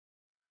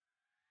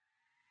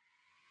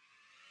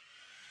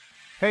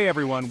Hey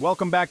everyone,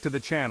 welcome back to the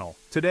channel.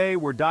 Today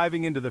we're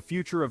diving into the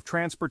future of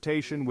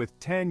transportation with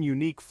 10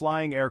 unique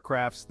flying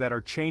aircrafts that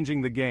are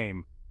changing the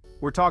game.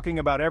 We're talking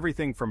about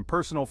everything from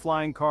personal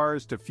flying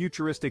cars to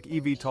futuristic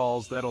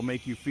eVTOLs that'll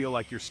make you feel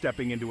like you're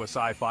stepping into a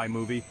sci-fi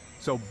movie.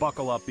 So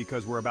buckle up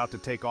because we're about to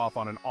take off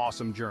on an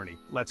awesome journey.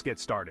 Let's get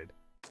started.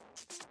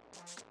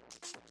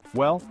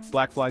 Well,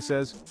 Blackfly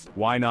says,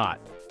 why not?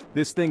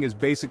 This thing is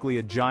basically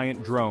a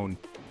giant drone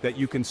that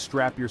you can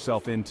strap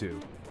yourself into.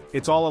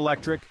 It's all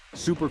electric,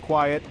 super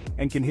quiet,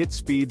 and can hit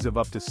speeds of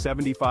up to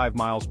 75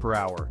 miles per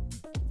hour.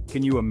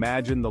 Can you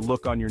imagine the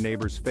look on your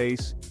neighbor's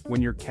face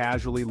when you're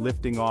casually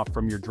lifting off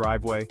from your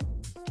driveway?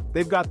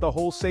 They've got the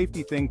whole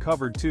safety thing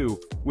covered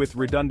too, with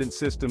redundant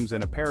systems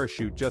and a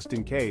parachute just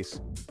in case.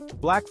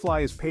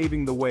 Blackfly is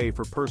paving the way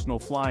for personal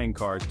flying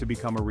cars to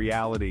become a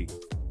reality.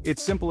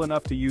 It's simple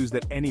enough to use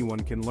that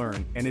anyone can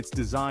learn, and it's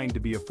designed to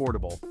be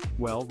affordable.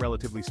 Well,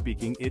 relatively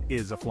speaking, it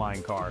is a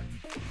flying car.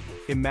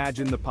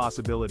 Imagine the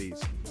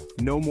possibilities.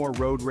 No more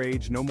road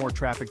rage, no more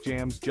traffic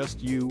jams,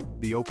 just you,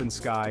 the open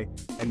sky,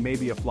 and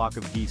maybe a flock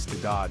of geese to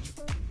dodge.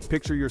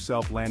 Picture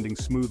yourself landing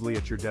smoothly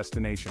at your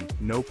destination,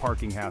 no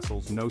parking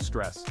hassles, no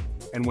stress.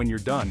 And when you're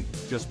done,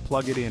 just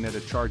plug it in at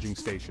a charging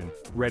station,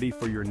 ready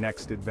for your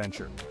next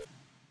adventure.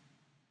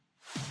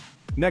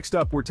 Next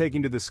up, we're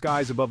taking to the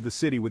skies above the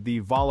city with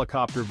the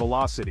Volocopter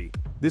Velocity.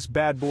 This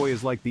bad boy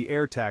is like the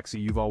air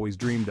taxi you've always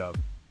dreamed of.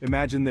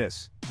 Imagine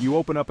this. You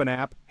open up an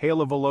app,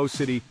 hail a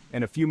Velocity,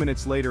 and a few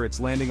minutes later it's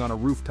landing on a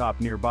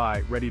rooftop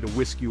nearby, ready to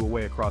whisk you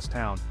away across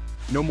town.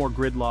 No more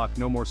gridlock,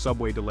 no more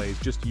subway delays,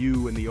 just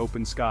you and the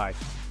open sky.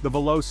 The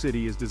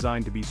Velocity is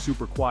designed to be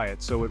super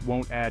quiet, so it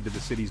won't add to the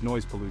city's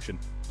noise pollution.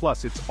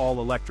 Plus, it's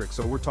all electric,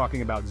 so we're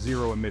talking about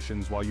zero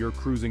emissions while you're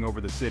cruising over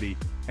the city.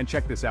 And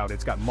check this out,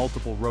 it's got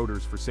multiple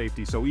rotors for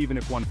safety, so even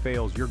if one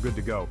fails, you're good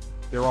to go.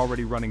 They're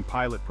already running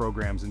pilot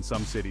programs in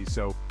some cities,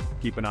 so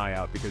keep an eye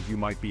out because you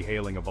might be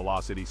hailing a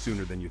Velocity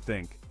sooner than you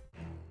think.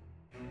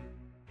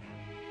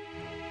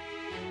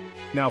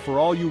 Now for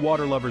all you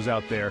water lovers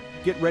out there,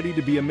 get ready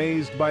to be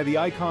amazed by the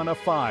Icon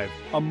F5,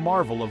 a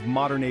marvel of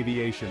modern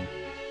aviation.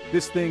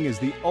 This thing is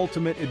the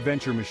ultimate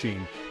adventure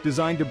machine,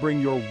 designed to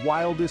bring your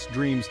wildest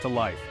dreams to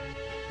life.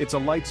 It's a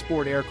light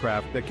sport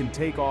aircraft that can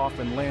take off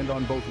and land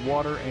on both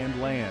water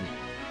and land,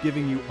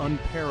 giving you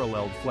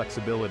unparalleled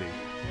flexibility.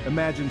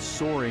 Imagine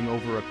soaring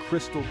over a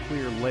crystal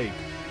clear lake,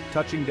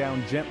 touching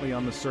down gently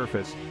on the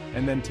surface,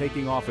 and then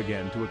taking off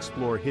again to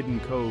explore hidden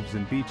coves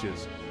and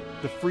beaches.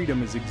 The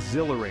freedom is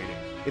exhilarating.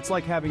 It's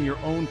like having your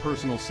own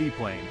personal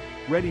seaplane,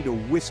 ready to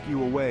whisk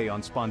you away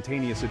on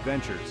spontaneous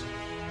adventures.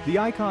 The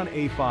Icon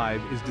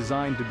A5 is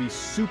designed to be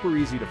super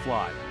easy to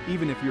fly,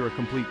 even if you're a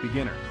complete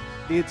beginner.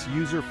 Its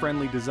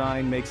user-friendly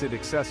design makes it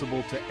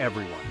accessible to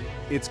everyone.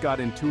 It's got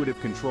intuitive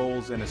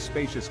controls and a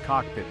spacious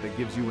cockpit that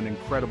gives you an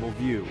incredible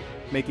view,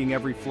 making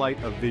every flight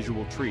a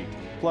visual treat.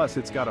 Plus,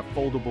 it's got a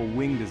foldable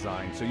wing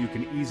design so you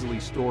can easily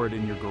store it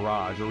in your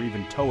garage or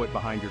even tow it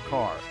behind your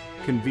car.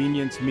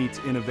 Convenience meets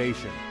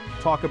innovation.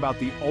 Talk about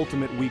the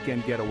ultimate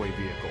weekend getaway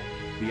vehicle,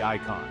 the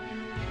Icon.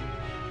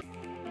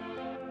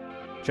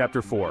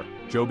 Chapter 4,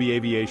 Joby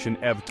Aviation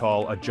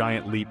eVTOL, a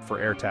giant leap for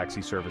air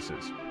taxi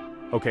services.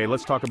 Okay,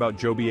 let's talk about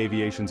Joby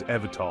Aviation's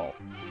eVTOL.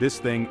 This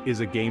thing is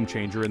a game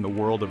changer in the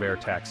world of air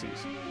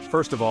taxis.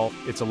 First of all,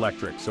 it's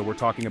electric, so we're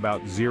talking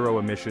about zero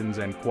emissions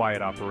and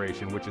quiet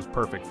operation, which is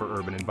perfect for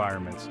urban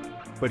environments.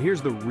 But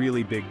here's the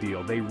really big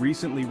deal. They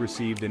recently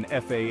received an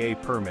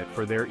FAA permit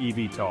for their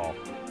eVTOL,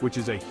 which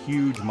is a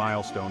huge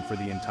milestone for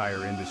the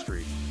entire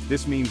industry.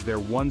 This means they're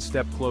one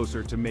step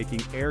closer to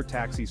making air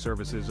taxi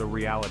services a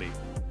reality.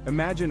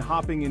 Imagine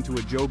hopping into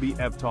a Joby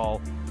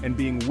eVTOL and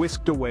being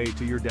whisked away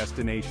to your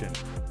destination,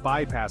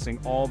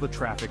 bypassing all the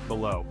traffic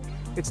below.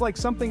 It's like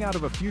something out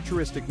of a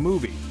futuristic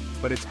movie,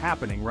 but it's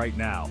happening right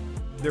now.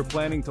 They're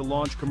planning to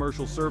launch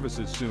commercial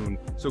services soon,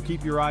 so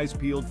keep your eyes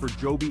peeled for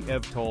Joby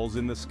eVTOLs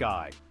in the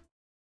sky.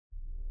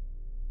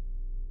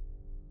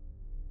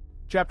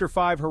 Chapter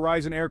 5,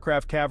 Horizon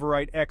Aircraft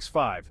Cavorite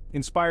X5,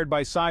 inspired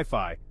by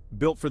Sci-Fi,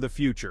 built for the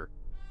future.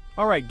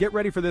 Alright, get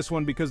ready for this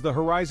one because the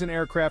Horizon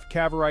Aircraft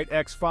Cavorite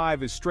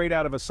X5 is straight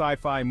out of a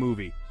sci-fi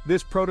movie.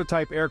 This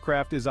prototype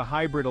aircraft is a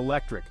hybrid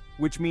electric,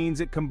 which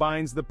means it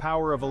combines the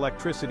power of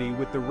electricity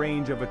with the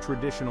range of a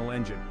traditional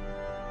engine.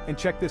 And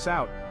check this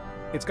out.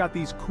 It's got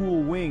these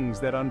cool wings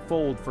that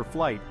unfold for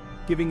flight,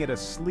 giving it a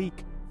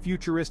sleek,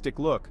 futuristic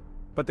look.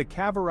 But the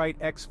Cavorite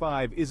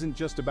X5 isn't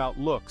just about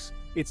looks,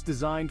 it's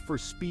designed for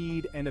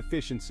speed and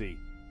efficiency.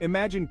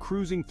 Imagine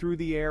cruising through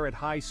the air at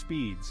high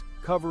speeds,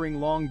 covering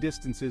long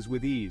distances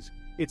with ease.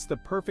 It's the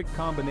perfect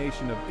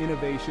combination of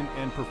innovation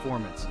and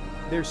performance.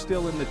 They're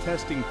still in the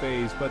testing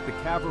phase, but the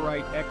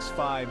Cavorite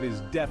X5 is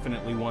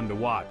definitely one to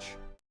watch.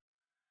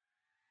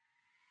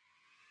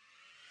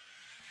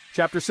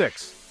 Chapter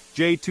 6,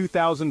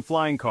 J2000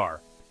 Flying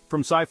Car.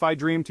 From sci-fi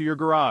dream to your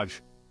garage.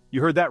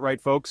 You heard that right,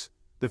 folks.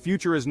 The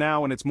future is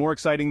now and it's more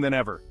exciting than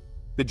ever.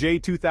 The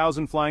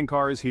J2000 Flying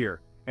Car is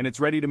here, and it's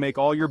ready to make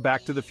all your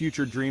Back to the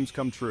Future dreams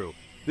come true.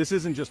 This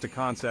isn't just a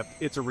concept,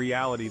 it's a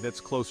reality that's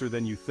closer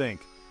than you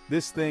think.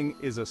 This thing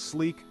is a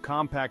sleek,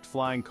 compact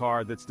flying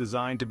car that's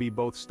designed to be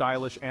both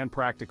stylish and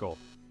practical.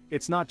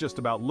 It's not just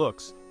about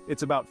looks,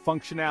 it's about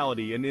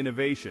functionality and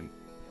innovation.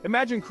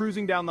 Imagine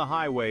cruising down the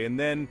highway and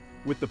then,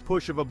 with the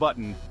push of a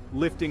button,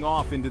 lifting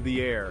off into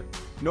the air.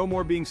 No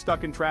more being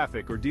stuck in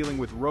traffic or dealing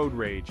with road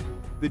rage.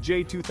 The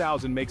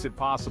J2000 makes it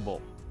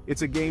possible.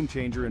 It's a game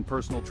changer in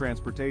personal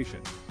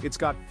transportation. It's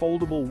got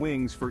foldable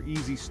wings for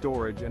easy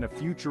storage and a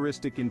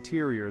futuristic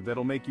interior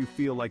that'll make you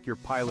feel like you're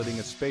piloting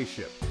a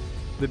spaceship.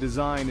 The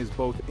design is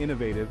both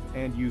innovative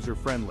and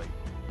user-friendly.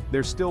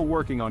 They're still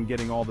working on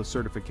getting all the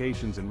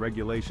certifications and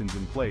regulations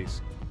in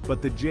place,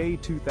 but the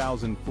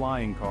J2000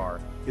 flying car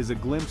is a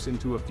glimpse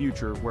into a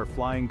future where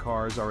flying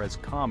cars are as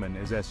common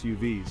as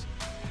SUVs.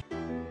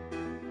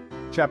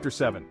 Chapter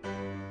 7.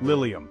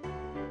 Lilium.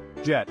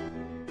 Jet.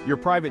 Your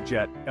private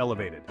jet,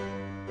 elevated.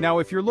 Now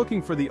if you're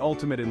looking for the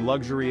ultimate in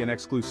luxury and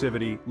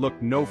exclusivity, look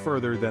no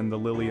further than the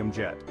Lilium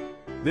jet.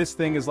 This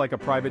thing is like a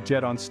private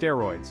jet on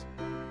steroids.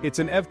 It's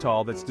an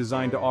eVTOL that's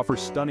designed to offer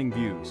stunning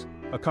views,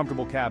 a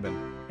comfortable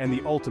cabin, and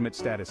the ultimate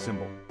status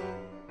symbol.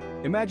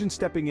 Imagine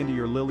stepping into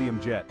your Lilium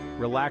jet,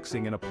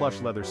 relaxing in a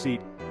plush leather seat,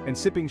 and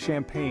sipping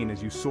champagne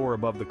as you soar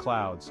above the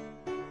clouds.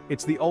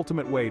 It's the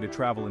ultimate way to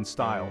travel in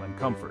style and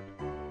comfort.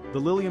 The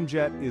Lilium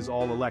jet is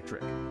all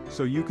electric,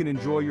 so you can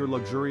enjoy your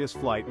luxurious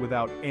flight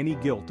without any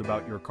guilt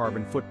about your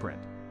carbon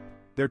footprint.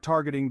 They're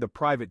targeting the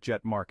private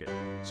jet market,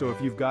 so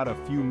if you've got a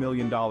few $1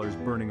 million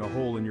burning a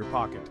hole in your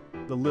pocket,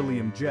 the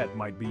Lilium jet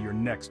might be your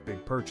next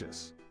big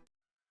purchase.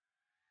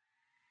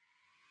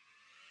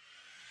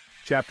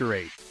 Chapter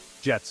 8.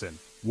 Jetson.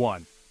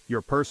 1.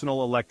 Your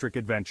personal electric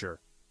adventure.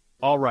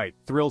 Alright,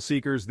 thrill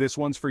seekers, this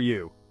one's for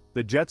you.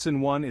 The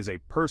Jetson 1 is a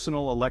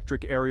personal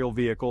electric aerial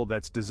vehicle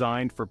that's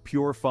designed for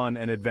pure fun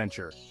and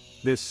adventure.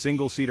 This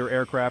single-seater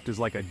aircraft is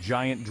like a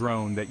giant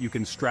drone that you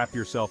can strap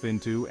yourself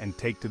into and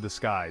take to the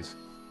skies.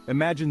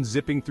 Imagine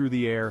zipping through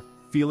the air,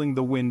 feeling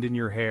the wind in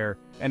your hair,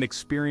 and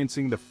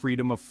experiencing the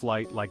freedom of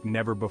flight like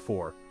never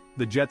before.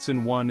 The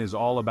Jetson 1 is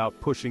all about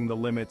pushing the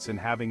limits and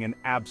having an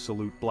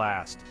absolute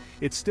blast.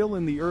 It's still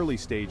in the early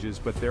stages,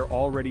 but they're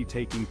already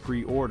taking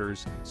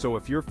pre-orders, so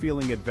if you're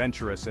feeling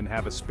adventurous and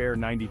have a spare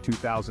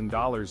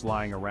 $92,000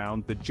 lying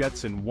around, the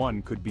Jetson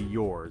 1 could be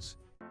yours.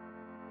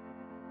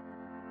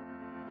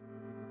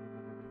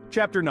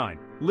 Chapter 9.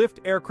 Lift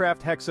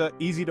Aircraft Hexa,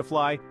 easy to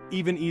fly,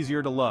 even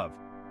easier to love.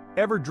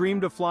 Ever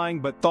dreamed of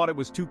flying but thought it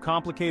was too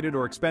complicated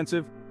or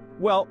expensive?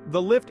 Well,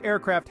 the Lift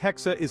Aircraft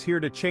Hexa is here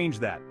to change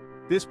that.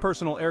 This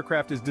personal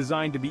aircraft is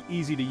designed to be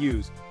easy to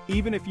use,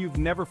 even if you've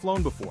never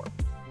flown before.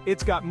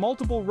 It's got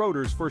multiple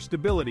rotors for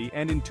stability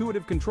and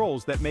intuitive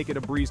controls that make it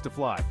a breeze to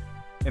fly.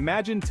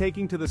 Imagine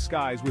taking to the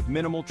skies with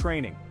minimal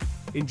training,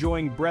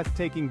 enjoying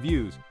breathtaking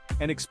views,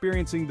 and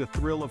experiencing the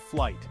thrill of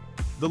flight.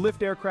 The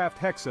Lift Aircraft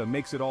Hexa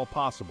makes it all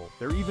possible.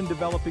 They're even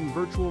developing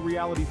virtual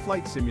reality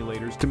flight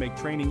simulators to make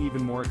training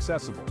even more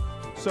accessible.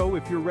 So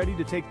if you're ready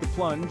to take the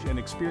plunge and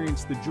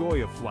experience the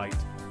joy of flight,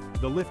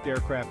 the Lift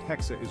Aircraft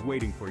Hexa is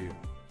waiting for you.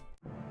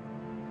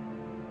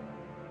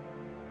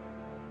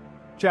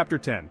 Chapter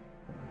 10.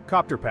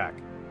 Copter Pack.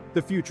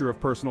 The future of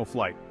personal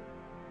flight.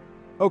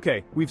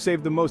 Okay, we've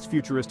saved the most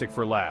futuristic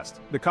for last.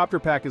 The Copter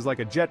Pack is like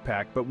a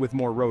jetpack but with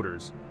more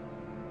rotors.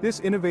 This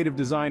innovative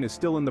design is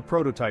still in the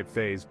prototype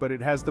phase, but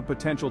it has the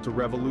potential to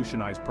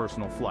revolutionize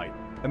personal flight.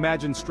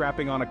 Imagine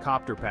strapping on a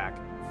copter pack,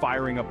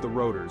 firing up the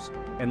rotors,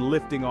 and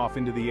lifting off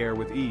into the air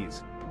with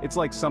ease. It's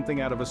like something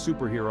out of a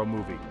superhero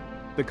movie.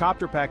 The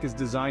Copter Pack is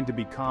designed to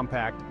be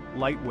compact,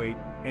 lightweight,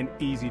 and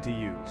easy to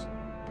use.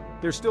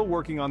 They're still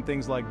working on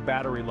things like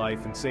battery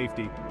life and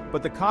safety,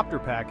 but the Copter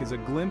Pack is a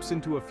glimpse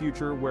into a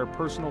future where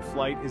personal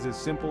flight is as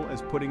simple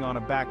as putting on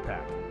a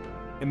backpack.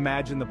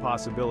 Imagine the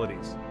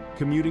possibilities.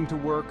 Commuting to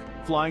work,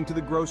 flying to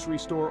the grocery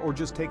store, or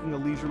just taking a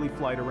leisurely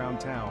flight around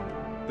town.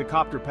 The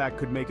Copter Pack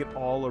could make it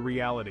all a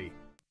reality.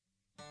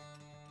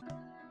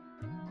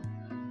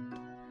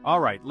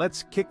 Alright,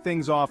 let's kick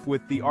things off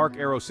with the Arc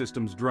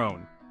Aerosystems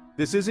drone.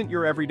 This isn't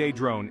your everyday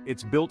drone,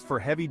 it's built for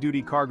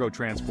heavy-duty cargo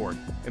transport.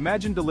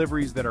 Imagine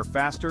deliveries that are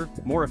faster,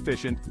 more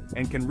efficient,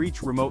 and can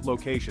reach remote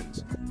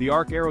locations. The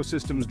Arc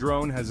Aerosystems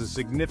drone has a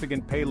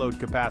significant payload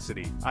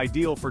capacity,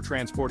 ideal for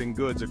transporting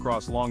goods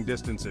across long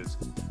distances.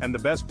 And the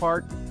best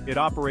part? It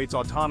operates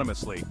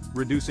autonomously,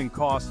 reducing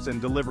costs and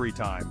delivery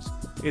times.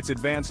 Its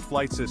advanced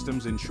flight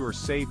systems ensure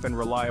safe and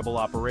reliable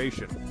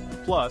operation.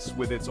 Plus,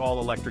 with its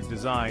all-electric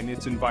design,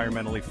 it's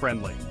environmentally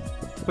friendly.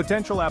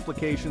 Potential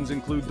applications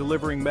include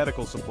delivering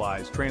medical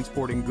supplies,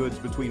 transporting goods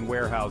between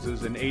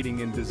warehouses, and aiding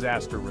in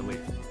disaster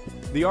relief.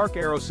 The Arc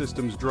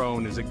Aerosystems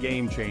drone is a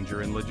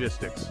game-changer in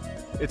logistics.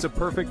 It's a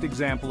perfect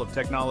example of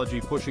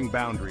technology pushing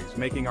boundaries,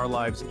 making our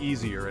lives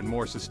easier and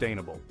more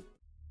sustainable.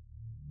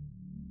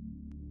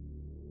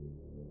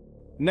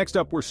 Next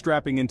up, we're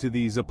strapping into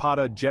the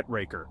Zapata Jet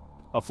Racer,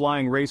 a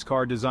flying race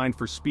car designed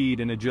for speed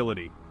and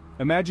agility.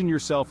 Imagine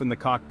yourself in the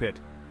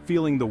cockpit,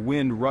 feeling the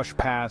wind rush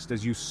past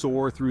as you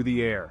soar through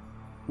the air.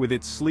 With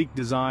its sleek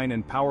design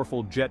and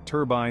powerful jet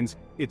turbines,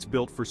 it's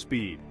built for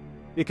speed.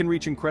 It can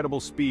reach incredible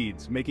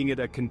speeds, making it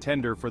a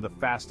contender for the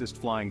fastest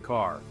flying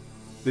car.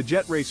 The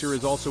jet racer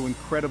is also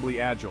incredibly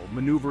agile,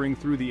 maneuvering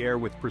through the air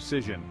with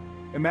precision.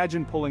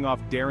 Imagine pulling off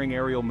daring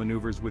aerial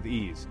maneuvers with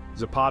ease.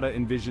 Zapata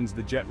envisions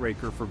the jet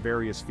racer for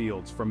various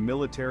fields, from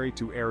military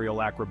to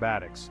aerial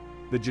acrobatics.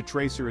 The jet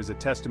racer is a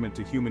testament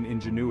to human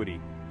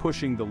ingenuity,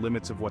 pushing the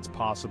limits of what's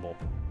possible.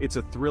 It's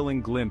a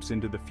thrilling glimpse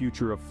into the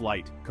future of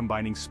flight,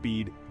 combining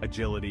speed,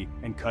 agility,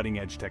 and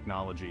cutting-edge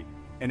technology.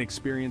 An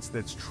experience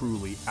that's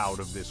truly out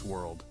of this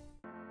world.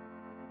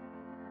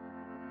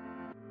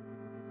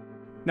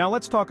 Now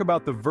let's talk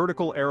about the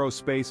Vertical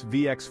Aerospace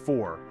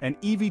VX4, an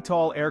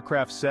eVTOL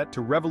aircraft set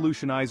to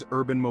revolutionize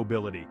urban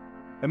mobility.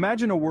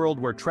 Imagine a world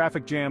where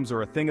traffic jams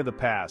are a thing of the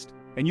past,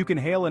 and you can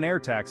hail an air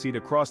taxi to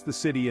cross the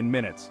city in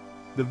minutes.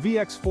 The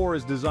VX4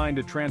 is designed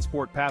to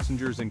transport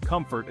passengers in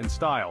comfort and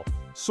style,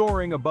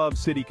 soaring above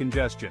city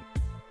congestion.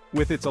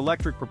 With its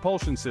electric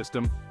propulsion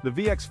system, the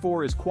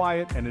VX4 is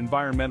quiet and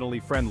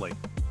environmentally friendly.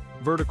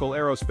 Vertical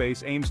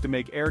Aerospace aims to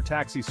make air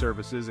taxi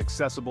services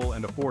accessible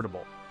and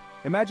affordable.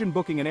 Imagine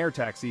booking an air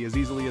taxi as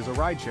easily as a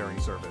ride-sharing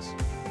service.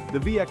 The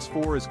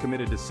VX4 is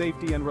committed to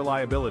safety and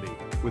reliability,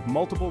 with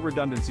multiple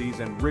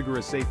redundancies and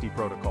rigorous safety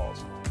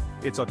protocols.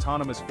 Its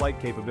autonomous flight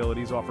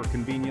capabilities offer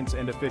convenience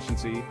and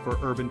efficiency for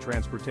urban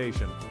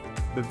transportation.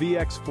 The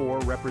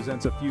VX4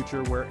 represents a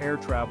future where air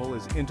travel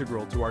is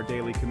integral to our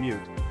daily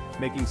commute,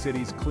 making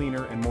cities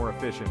cleaner and more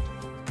efficient.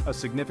 A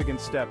significant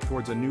step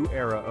towards a new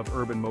era of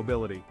urban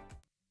mobility.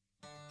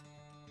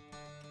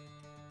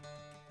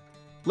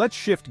 Let's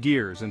shift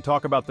gears and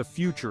talk about the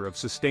future of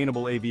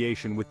sustainable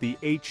aviation with the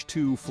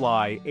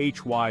H2Fly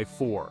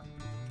HY4.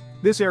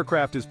 This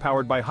aircraft is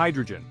powered by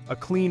hydrogen, a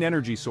clean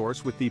energy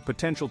source with the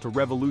potential to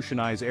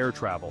revolutionize air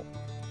travel.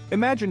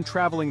 Imagine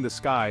traveling the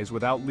skies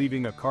without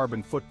leaving a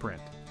carbon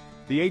footprint.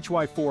 The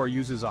HY4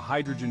 uses a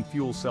hydrogen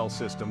fuel cell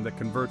system that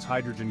converts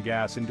hydrogen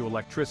gas into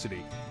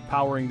electricity,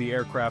 powering the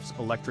aircraft's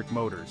electric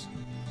motors.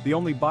 The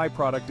only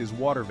byproduct is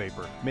water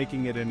vapor,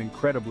 making it an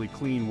incredibly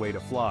clean way to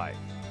fly.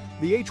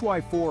 The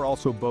HY4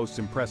 also boasts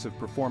impressive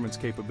performance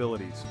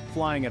capabilities,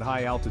 flying at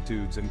high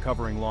altitudes and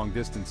covering long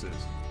distances.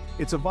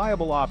 It's a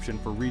viable option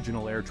for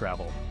regional air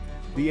travel.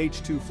 The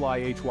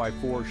H2Fly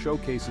HY4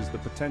 showcases the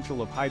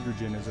potential of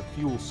hydrogen as a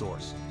fuel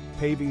source,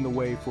 paving the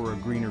way for a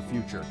greener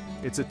future.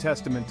 It's a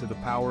testament to the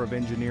power of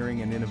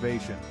engineering and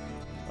innovation,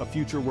 a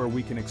future where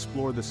we can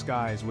explore the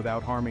skies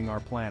without harming our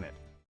planet.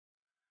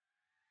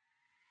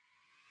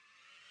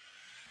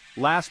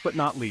 Last but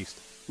not least,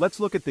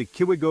 let's look at the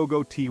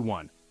Kiwigogo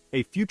T1.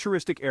 A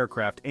futuristic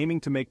aircraft aiming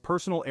to make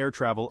personal air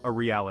travel a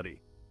reality.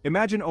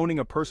 Imagine owning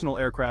a personal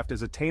aircraft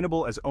as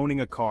attainable as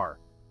owning a car,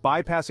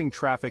 bypassing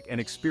traffic and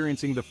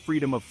experiencing the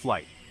freedom of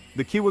flight.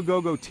 The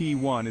Kiwigogo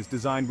T1 is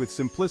designed with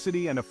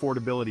simplicity and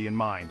affordability in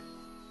mind.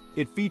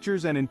 It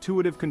features an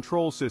intuitive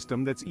control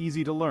system that's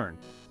easy to learn,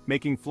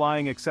 making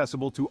flying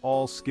accessible to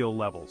all skill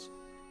levels.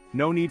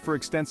 No need for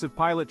extensive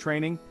pilot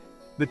training.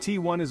 The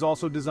T1 is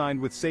also designed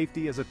with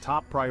safety as a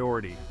top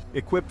priority,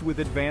 equipped with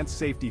advanced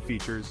safety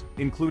features,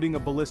 including a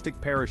ballistic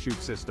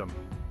parachute system.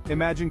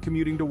 Imagine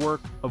commuting to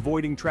work,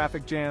 avoiding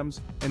traffic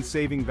jams, and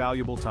saving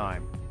valuable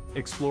time.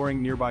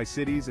 Exploring nearby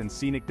cities and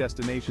scenic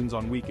destinations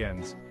on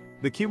weekends.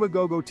 The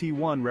Kiwigogo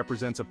T1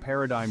 represents a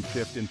paradigm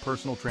shift in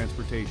personal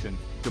transportation,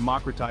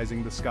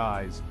 democratizing the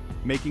skies,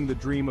 making the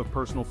dream of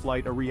personal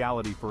flight a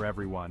reality for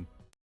everyone.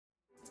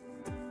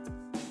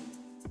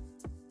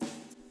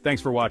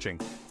 Thanks for watching.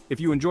 If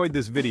you enjoyed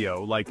this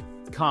video, like,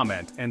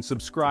 comment, and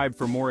subscribe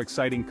for more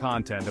exciting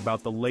content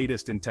about the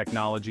latest in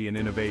technology and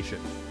innovation.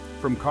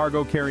 From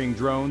cargo-carrying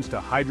drones to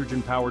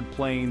hydrogen-powered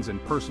planes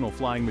and personal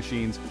flying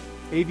machines,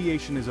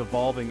 aviation is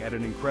evolving at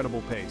an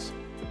incredible pace.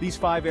 These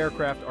 5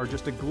 aircraft are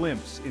just a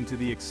glimpse into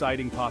the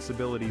exciting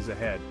possibilities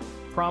ahead,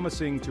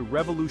 promising to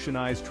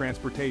revolutionize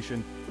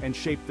transportation and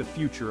shape the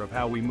future of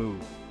how we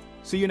move.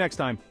 See you next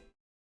time.